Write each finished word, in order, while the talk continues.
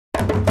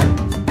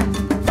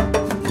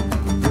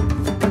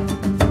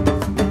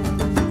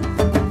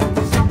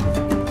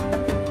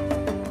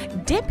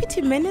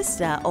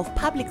Minister of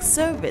Public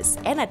Service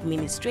and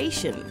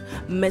Administration,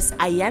 Ms.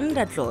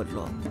 Ayanda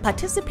Dlodlo,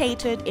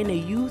 participated in a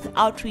youth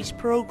outreach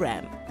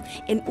program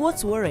in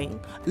Oudtshoorn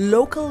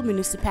local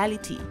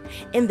municipality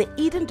in the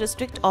Eden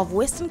district of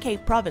Western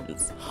Cape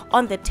Province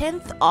on the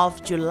 10th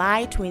of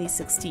July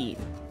 2016.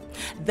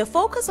 The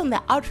focus on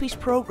the outreach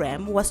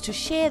program was to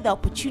share the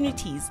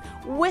opportunities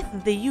with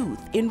the youth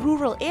in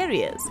rural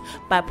areas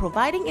by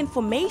providing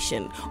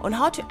information on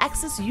how to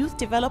access youth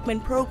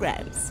development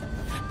programs,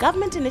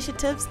 government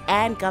initiatives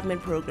and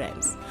government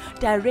programs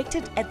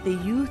directed at the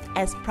youth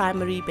as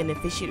primary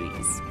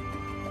beneficiaries.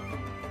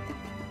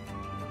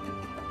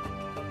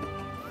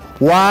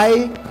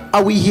 Why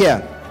are we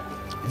here?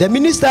 The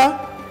minister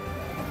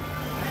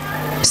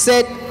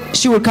said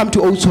she will come to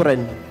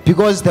Oudtshoorn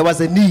because there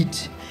was a need.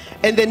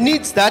 And the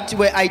needs that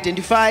were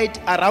identified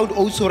around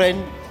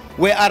Oudtshoorn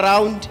were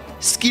around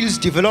skills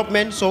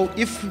development. So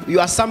if you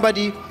are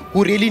somebody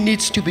who really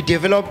needs to be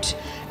developed,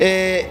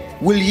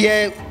 we'll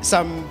hear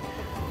some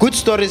good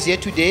stories here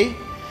today.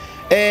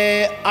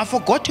 I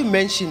forgot to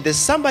mention there's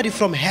somebody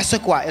from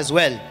Hesekwa as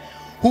well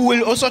who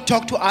will also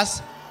talk to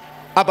us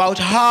about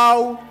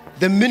how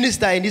the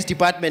minister in his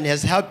department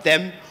has helped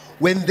them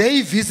when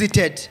they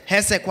visited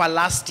Hesekwa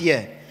last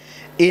year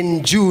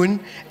in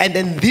June, and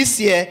then this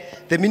year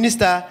the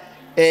minister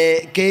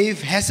gave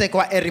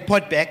Hesekwa a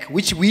report back,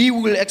 which we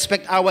will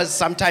expect ours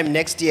sometime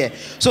next year.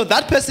 So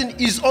that person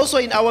is also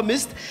in our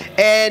midst,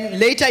 and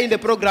later in the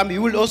program we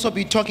will also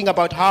be talking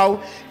about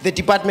how the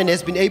department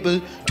has been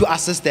able to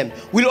assist them.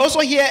 We'll also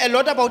hear a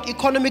lot about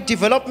economic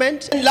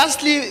development, and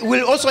lastly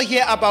we'll also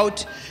hear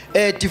about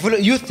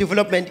youth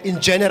development in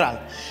general.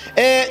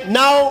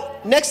 Now,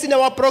 next in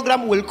our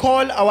program, we'll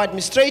call our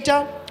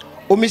administrator,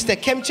 Mr.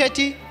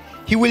 Kemcheti.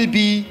 He will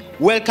be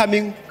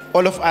welcoming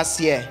all of us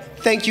here.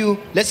 Thank you.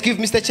 Let's give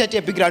Mr. Chetty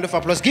a big round of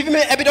applause. Give him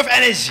a bit of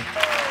energy.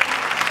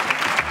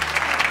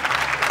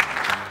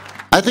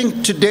 I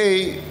think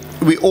today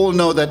we all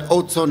know that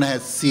Oudtshoorn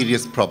has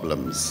serious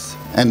problems,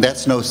 and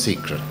that's no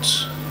secret.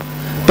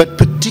 But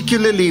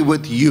particularly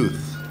with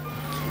youth,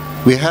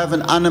 we have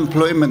an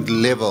unemployment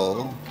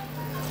level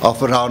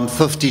of around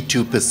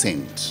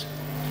 52%.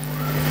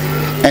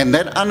 And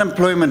that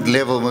unemployment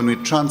level, when we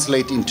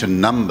translate into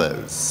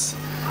numbers,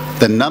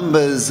 the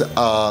numbers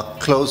are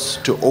close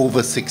to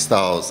over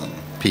 6,000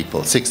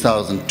 people,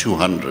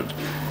 6,200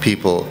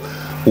 people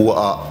who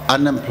are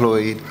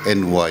unemployed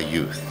and who are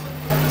youth.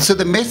 So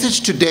the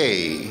message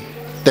today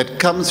that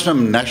comes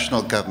from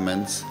national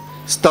governments,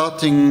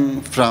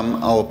 starting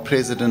from our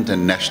President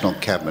and National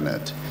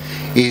Cabinet,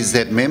 is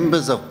that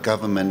members of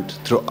government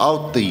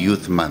throughout the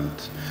Youth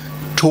Month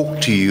talk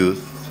to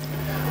youth,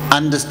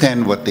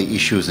 understand what the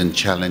issues and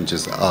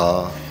challenges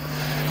are,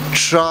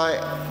 try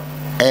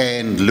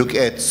and look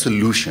at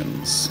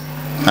solutions.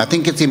 I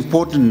think it's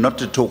important not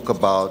to talk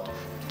about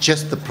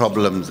just the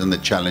problems and the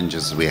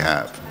challenges we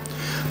have,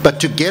 but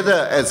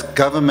together as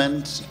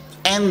government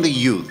and the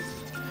youth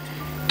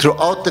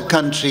throughout the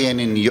country and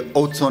in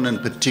Oudtshoorn in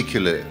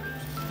particular,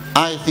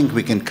 I think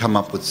we can come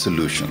up with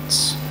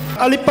solutions.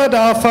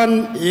 Alipada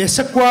van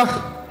Hesekwa,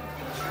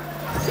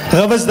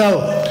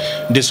 Riversdale.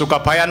 Ndisuka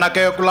phaya na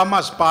ke kula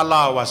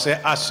masipala wase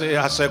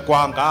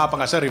Hesekwa ngapha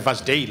ngase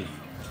Riversdale.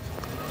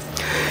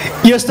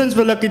 Eerstens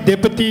wil ek die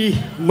deputy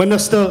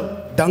minister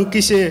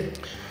dankie sê.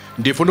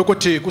 Ndifuna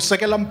ukuthi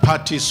kusekela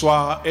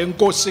mphathiswa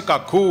enkosi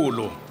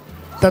kakhulu.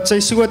 Dat sy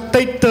so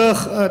tyd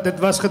terug, dit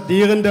was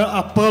gedurende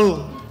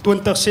April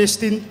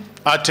 2016.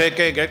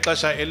 Atheke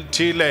ngexesha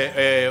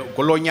elithile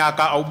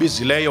kulonyaka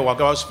awubizileyo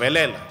wake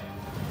wasivelela.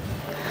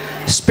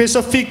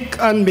 Spesifiek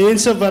aan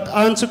mense wat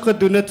aansoek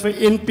gedoen het vir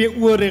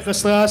NPO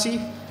registrasie.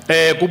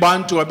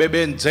 Kubantu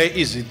abebenze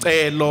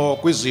izicelo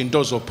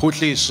kwizinto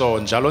zophuhliso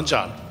njalo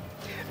njalo.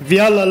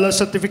 Via hulle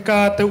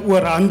sertifikate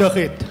oorhandig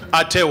het.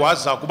 Athe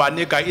waza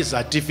kubanika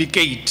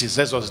izertificate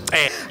zezo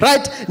zicelo.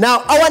 Right,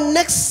 now our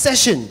next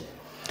session,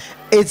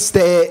 it's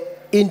the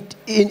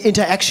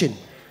interaction.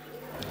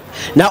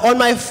 Now on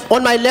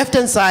my left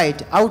hand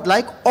side, I would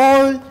like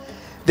all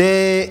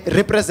the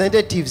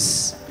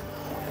representatives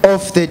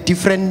of the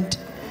different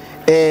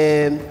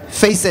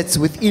facets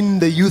within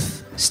the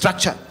youth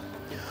structure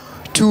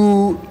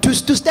to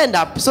stand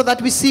up so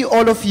that we see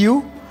all of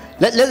you.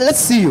 Let's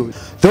see you.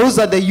 Those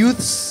are the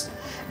youths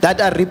that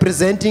are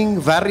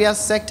representing various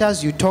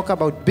sectors. You talk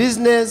about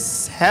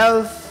business,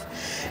 health,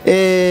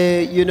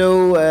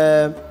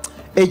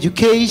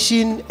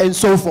 education, and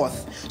so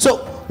forth.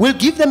 So we'll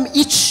give them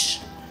each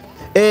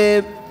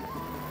a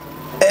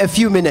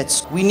few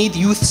minutes. We need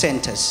youth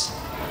centers.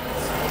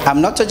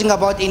 I'm not talking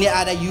about any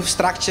other youth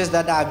structures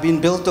that have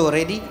been built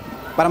already,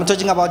 but I'm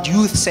talking about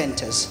youth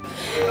centers.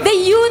 The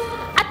youth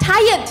are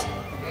tired.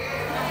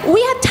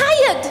 We are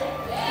tired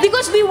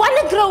because we want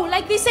to grow.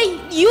 Like they say,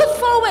 youth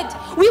forward.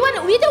 We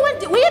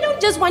don't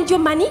just want your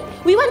money.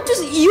 We want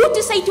you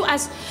to say to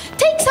us,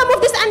 take some of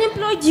this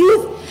unemployed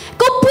youth,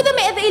 go put them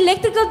at the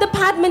electrical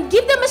department,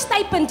 give them a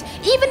stipend.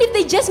 Even if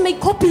they just make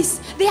copies,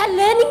 they are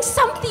learning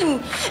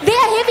something. They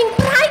are having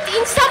pride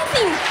in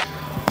something.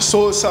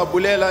 So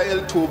sabulela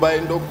elithuba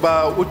into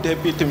yokuba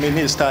uDeputy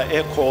Minister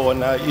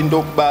ekhona into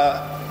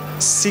yokuba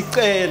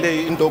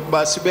sicele into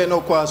yokuba sibe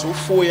nokwazi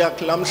ufuya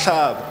kulaa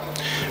mhlaba.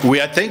 We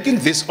are taking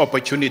this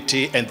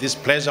opportunity and this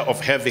pleasure of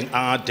having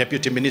our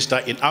Deputy Minister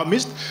in our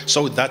midst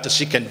so that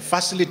she can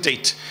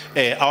facilitate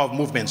our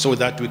movement so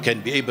that we can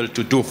be able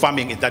to do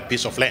farming in that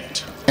piece of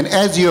land. And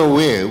as you're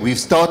aware,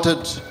 we've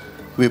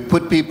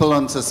put people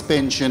on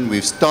suspension,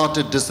 we've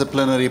started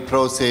disciplinary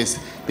process,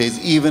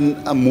 there's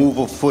even a move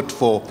afoot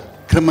for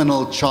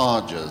criminal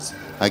charges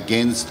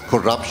against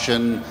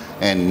corruption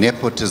and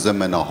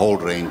nepotism and a whole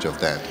range of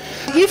that.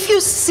 If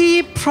you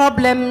see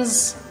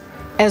problems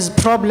as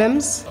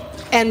problems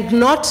and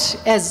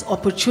not as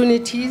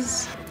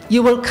opportunities,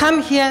 you will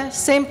come here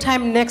same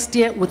time next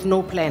year with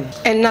no plan.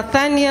 And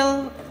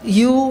Nathaniel,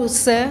 you,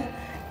 sir,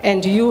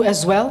 and you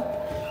as well,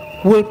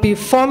 will be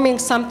forming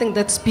something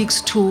that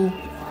speaks to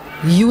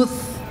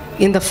youth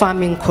in the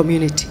farming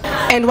community.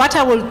 And what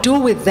I will do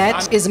with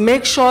that is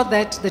make sure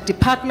that the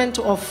Department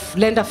of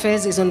Land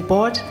Affairs is on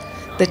board,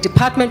 the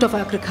Department of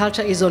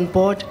Agriculture is on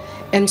board,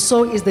 and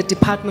so is the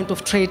Department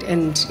of Trade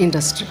and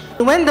Industry.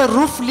 When the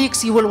roof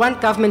leaks, you will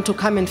want government to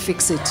come and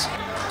fix it.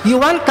 You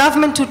want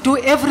government to do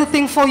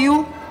everything for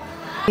you?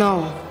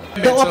 No.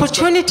 The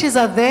opportunities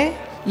are there.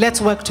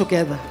 Let's work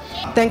together.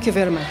 Thank you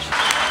very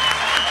much.